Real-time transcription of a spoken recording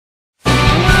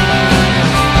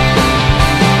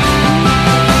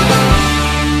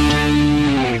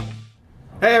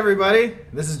everybody,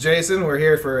 this is Jason. We're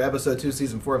here for episode 2,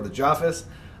 season 4 of the Joffice.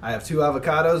 I have 2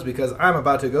 avocados because I'm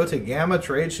about to go to GAMA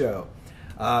trade show.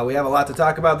 We have a lot to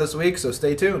talk about this week, so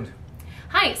stay tuned.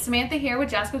 Hi, Samantha here with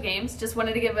Jasco Games. Just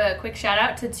wanted to give a quick shout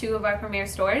out to 2 of our premier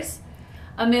stores.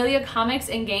 Amelia Comics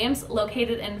and Games,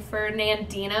 located in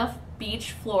Fernandina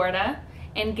Beach, Florida,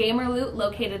 and Gamer Loot,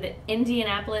 located in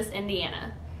Indianapolis,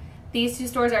 Indiana. These 2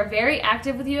 stores are very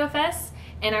active with UFS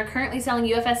and are currently selling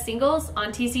UFS singles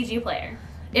on TCG Player.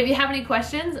 If you have any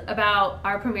questions about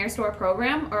our Premier Store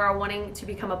program or are wanting to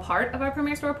become a part of our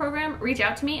Premier Store program, reach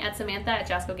out to me at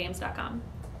samantha@jascogames.com.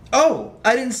 Oh,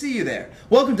 I didn't see you there.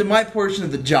 Welcome to my portion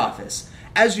of the Joffice.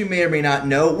 As you may or may not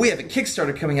know, we have a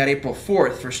Kickstarter coming out April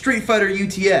 4th for Street Fighter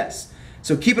UTS.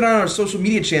 So keep it on our social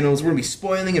media channels. We're going to be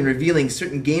spoiling and revealing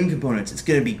certain game components. It's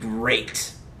going to be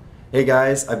great. Hey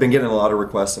guys, I've been getting a lot of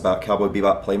requests about Cowboy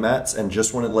Bebop playmats and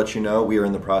just wanted to let you know we are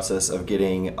in the process of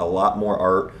getting a lot more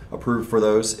art approved for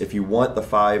those. If you want the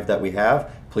 5 that we have,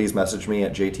 please message me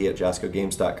at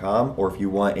jt@jascogames.com, or if you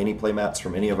want any playmats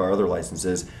from any of our other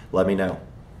licenses, let me know.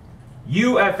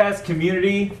 UFS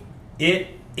community, it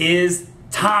is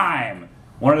time!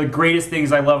 One of the greatest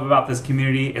things I love about this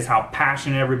community is how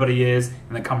passionate everybody is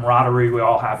and the camaraderie we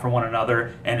all have for one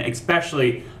another, and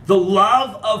especially the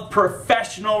love of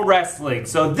professional wrestling.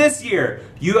 So this year,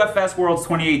 UFS Worlds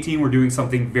 2018, we're doing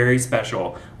something very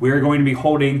special. We're going to be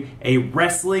holding a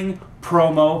wrestling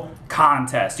promo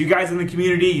contest. You guys in the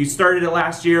community, you started it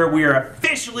last year. We are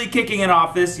officially kicking it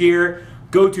off this year.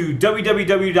 Go to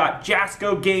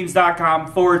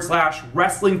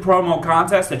www.jascogames.com/wrestling promo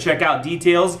contest to check out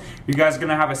details. You guys are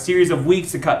going to have a series of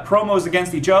weeks to cut promos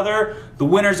against each other. The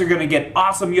winners are going to get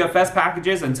awesome UFS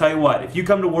packages. And tell you what, if you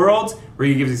come to Worlds, we're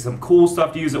going to give you some cool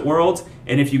stuff to use at Worlds.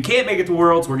 And if you can't make it to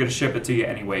Worlds, we're going to ship it to you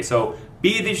anyway. So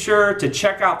be sure to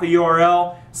check out the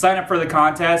URL, sign up for the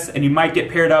contest, and you might get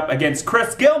paired up against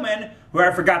Chris Gilman, who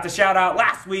I forgot to shout out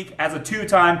last week as a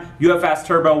 2-time UFS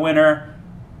Turbo winner.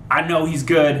 I know he's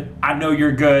good. I know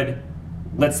you're good.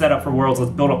 Let's set up for Worlds.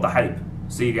 Let's build up the hype.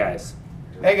 See you guys.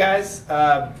 Hey guys,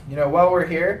 while we're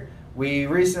here, we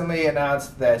recently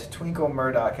announced that Twinkle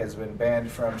Murdoch has been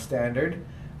banned from Standard.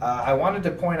 I wanted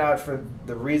to point out for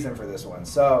the reason for this one.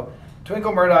 So,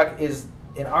 Twinkle Murdoch is,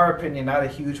 in our opinion, not a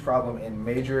huge problem in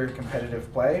major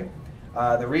competitive play.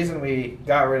 The reason we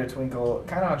got rid of Twinkle,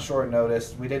 kind of on short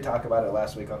notice, we did talk about it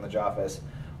last week on the Joffice,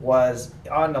 was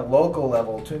on the local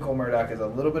level, Twinkle Murdoch is a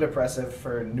little bit oppressive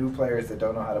for new players that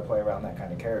don't know how to play around that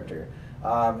kind of character.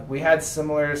 We had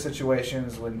similar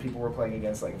situations when people were playing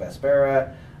against like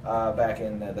Vespera back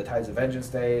in the Tides of Vengeance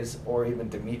days, or even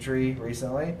Dimitri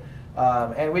recently.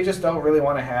 And we just don't really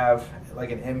want to have like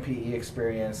an MPE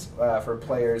experience for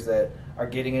players that are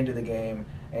getting into the game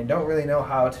and don't really know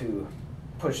how to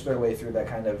push their way through that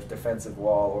kind of defensive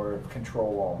wall or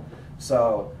control wall.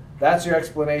 So that's your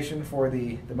explanation for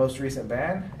the most recent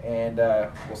ban, and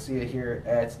we'll see you here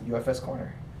at UFS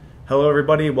Corner. Hello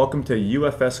everybody, welcome to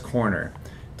UFS Corner.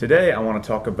 Today I want to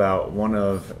talk about one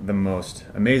of the most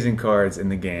amazing cards in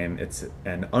the game. It's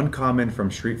an uncommon from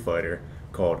Street Fighter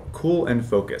called Cool and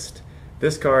Focused.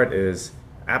 This card is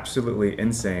absolutely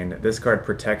insane. This card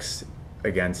protects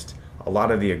against a lot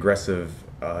of the aggressive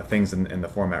things in the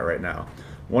format right now.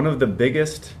 One of the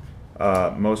biggest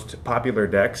most popular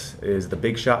decks is the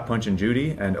Big Shot Punch and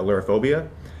Judy and Allurophobia.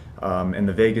 In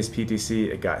the Vegas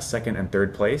PTC, it got 2nd and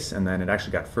 3rd place, and then it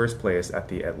actually got 1st place at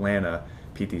the Atlanta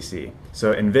PTC.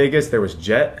 So in Vegas, there was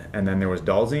Jet, and then there was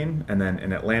Dalzine, and then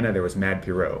in Atlanta, there was Mad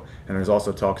Pierrot. And there's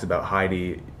also talks about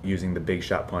Heidi using the Big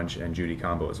Shot Punch and Judy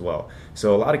combo as well.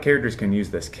 So a lot of characters can use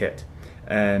this kit.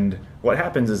 And what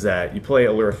happens is that you play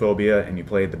Allurophobia, and you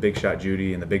play the Big Shot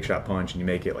Judy and the Big Shot Punch, and you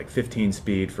make it like 15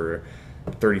 speed for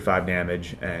 35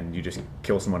 damage, and you just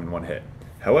kill someone in one hit.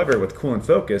 However, with Cool and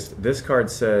Focused, this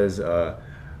card says,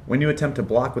 when you attempt to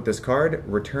block with this card,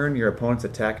 return your opponent's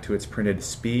attack to its printed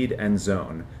speed and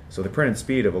zone. So the printed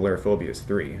speed of Allurophobia is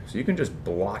 3. So you can just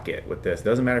block it with this. It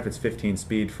doesn't matter if it's 15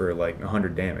 speed for like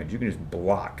 100 damage. You can just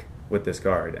block with this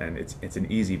card, and it's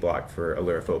an easy block for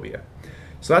Allurophobia.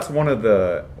 So that's one of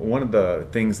the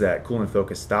things that Cool and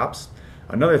Focused stops.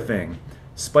 Another thing,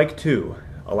 Spike 2.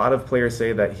 A lot of players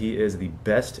say that he is the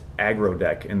best aggro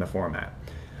deck in the format.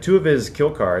 2 of his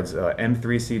kill cards,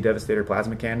 M3C Devastator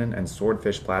Plasma Cannon and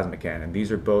Swordfish Plasma Cannon.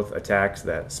 These are both attacks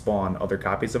that spawn other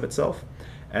copies of itself.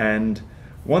 And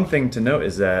one thing to note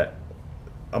is that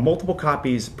a multiple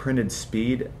copies printed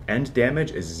speed and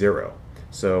damage is 0.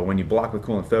 So when you block with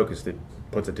Cool and Focused, it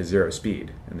puts it to 0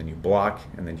 speed. And then you block,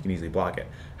 and then you can easily block it.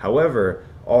 However,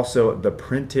 also the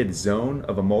printed zone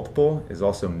of a multiple is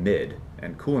also mid.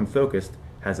 And Cool and Focused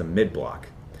has a mid block.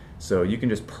 So you can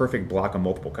just perfect block a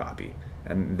multiple copy.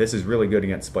 and this is really good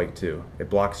against Spike too. It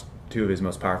blocks 2 of his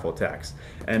most powerful attacks.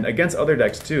 And against other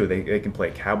decks too, they can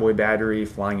play Cowboy Battery,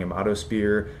 Flying Yamato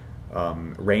Spear,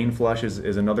 Rain Flush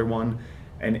is another one,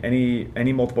 and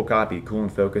any multiple copy, Cool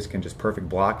and Focus can just perfect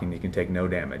block and you can take no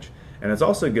damage. And it's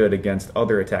also good against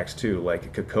other attacks too,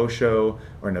 like Kokosho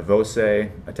or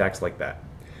Navose, attacks like that.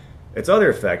 Its other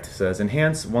effect says,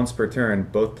 enhance once per turn,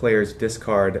 both players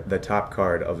discard the top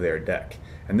card of their deck.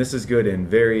 And this is good in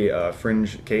very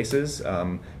fringe cases.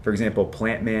 For example,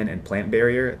 Plant Man and Plant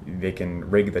Barrier, they can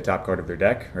rig the top card of their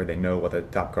deck, or they know what the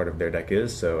top card of their deck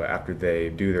is. So after they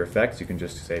do their effects, you can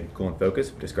just say Cool and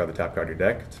Focus, discard the top card of your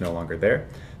deck. It's no longer there.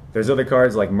 There's other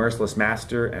cards like Merciless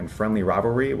Master and Friendly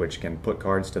Rivalry, which can put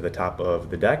cards to the top of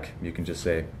the deck. You can just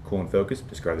say Cool and Focus,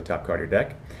 discard the top card of your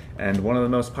deck. And one of the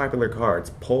most popular cards,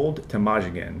 Pulled to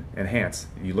Majigin, Enhance.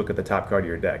 You look at the top card of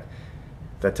your deck.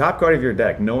 The top card of your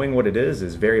deck, knowing what it is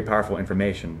very powerful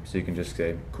information. So you can just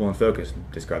say Cool and Focus,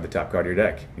 discard the top card of your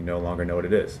deck. You no longer know what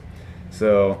it is.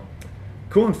 So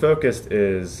Cool and Focused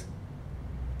is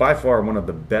by far one of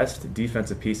the best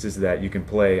defensive pieces that you can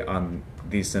play on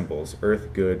these symbols,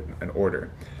 Earth, Good, and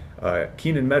Order.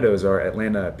 Keenan Meadows, our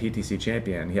Atlanta PTC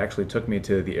champion, he actually took me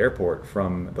to the airport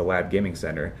from the Lab Gaming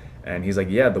Center, and he's like,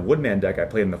 yeah, the Woodman deck I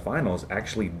played in the finals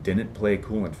actually didn't play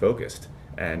Cool and Focused.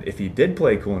 And if he did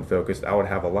play Cool and Focused, I would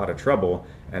have a lot of trouble,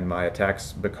 and my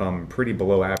attacks become pretty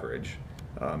below average.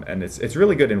 And it's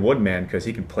really good in Woodman because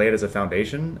he can play it as a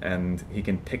foundation, and he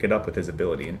can pick it up with his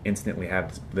ability and instantly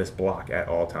have this block at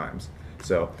all times.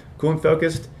 So Cool and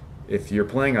Focused, if you're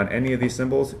playing on any of these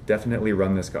symbols, definitely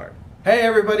run this card. Hey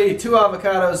everybody, 2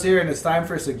 Avocados here, and it's time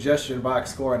for Suggestion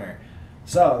Box Corner.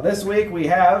 So this week we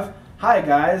have, hi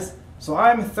guys, so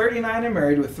I'm 39 and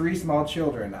married with 3 small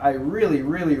children. I really,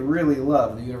 really, really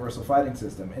love the Universal Fighting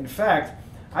System. In fact,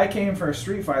 I came for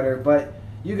Street Fighter, but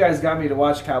you guys got me to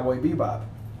watch Cowboy Bebop.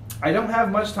 I don't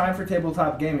have much time for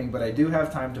tabletop gaming, but I do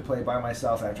have time to play by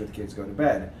myself after the kids go to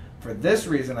bed. For this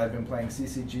reason, I've been playing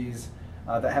CCGs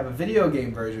that have a video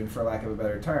game version, for lack of a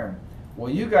better term. Will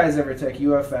you guys ever take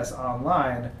UFS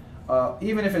online,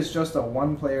 even if it's just a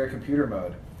 1-player computer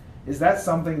mode? Is that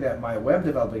something that my web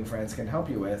developing friends can help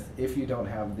you with if you don't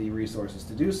have the resources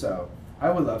to do so?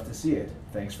 I would love to see it.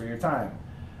 Thanks for your time.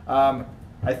 I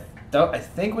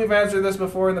think we've answered this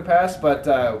before in the past, but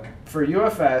for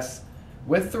UFS,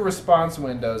 with the response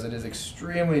windows, it is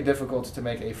extremely difficult to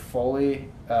make a fully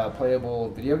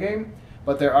playable video game.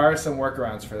 But there are some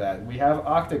workarounds for that. We have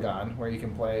Octagon, where you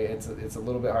can play. It's a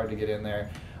little bit hard to get in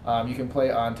there. You can play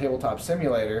on Tabletop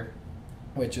Simulator,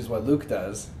 which is what Luke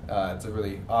does. It's a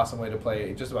really awesome way to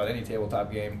play just about any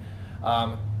tabletop game.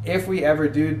 If we ever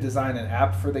do design an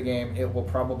app for the game, it will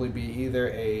probably be either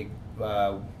a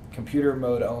computer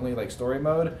mode only, like story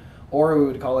mode, or we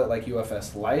would call it like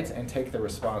UFS Lite and take the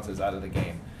responses out of the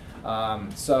game.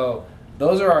 So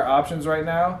those are our options right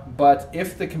now, but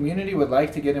if the community would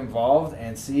like to get involved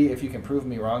and see if you can prove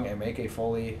me wrong and make a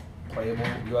fully playable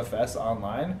UFS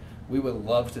online, we would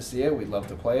love to see it. We'd love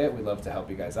to play it. We'd love to help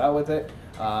you guys out with it.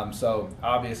 So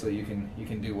obviously you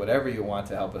can do whatever you want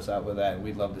to help us out with that.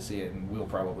 We'd love to see it, and we'll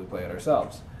probably play it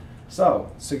ourselves.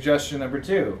 So suggestion number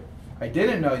 2. I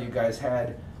didn't know you guys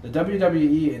had the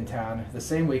WWE in town the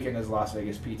same weekend as Las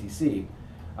Vegas PTC.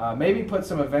 Maybe put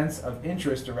some events of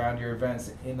interest around your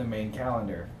events in the main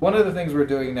calendar. One of the things we're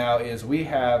doing now is we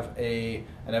have an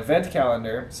event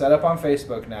calendar set up on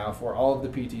Facebook now for all of the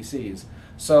PTCs.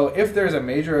 So if there's a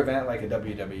major event like a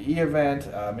WWE event,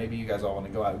 maybe you guys all want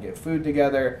to go out and get food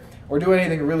together, or do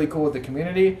anything really cool with the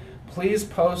community, please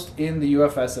post in the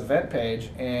UFS event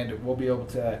page, and we'll be able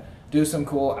to do some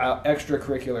cool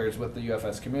extracurriculars with the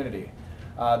UFS community.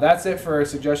 That's it for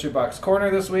Suggestion Box Corner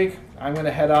this week. I'm going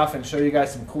to head off and show you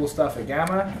guys some cool stuff at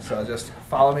GAMA, so just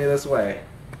follow me this way.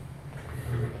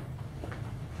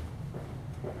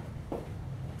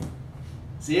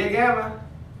 See you at GAMA!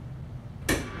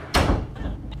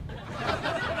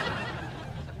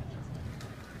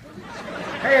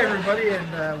 Hey everybody,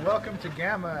 and welcome to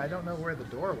GAMA. I don't know where the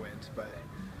door went, but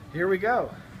here we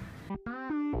go.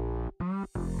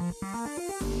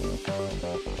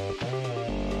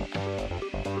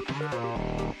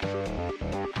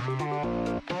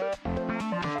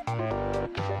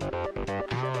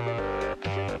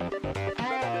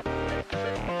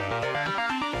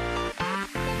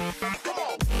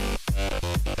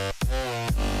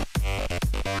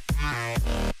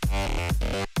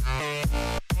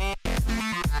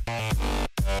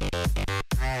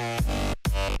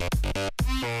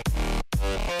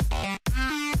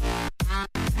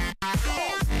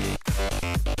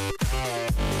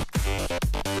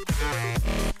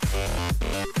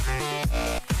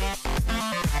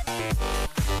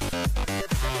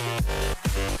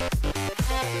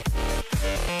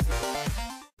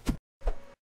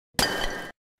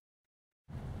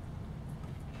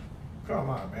 Come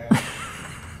on, man.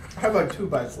 I have like 2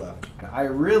 bites left. I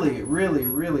really, really,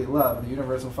 really love the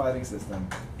Universal Fighting System.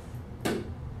 Do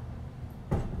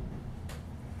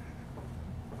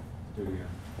it again.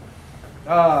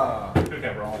 Ah, Took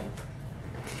that wrong.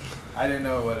 I didn't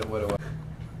know what it was.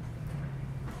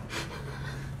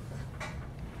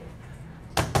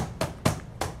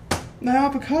 The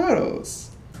avocados.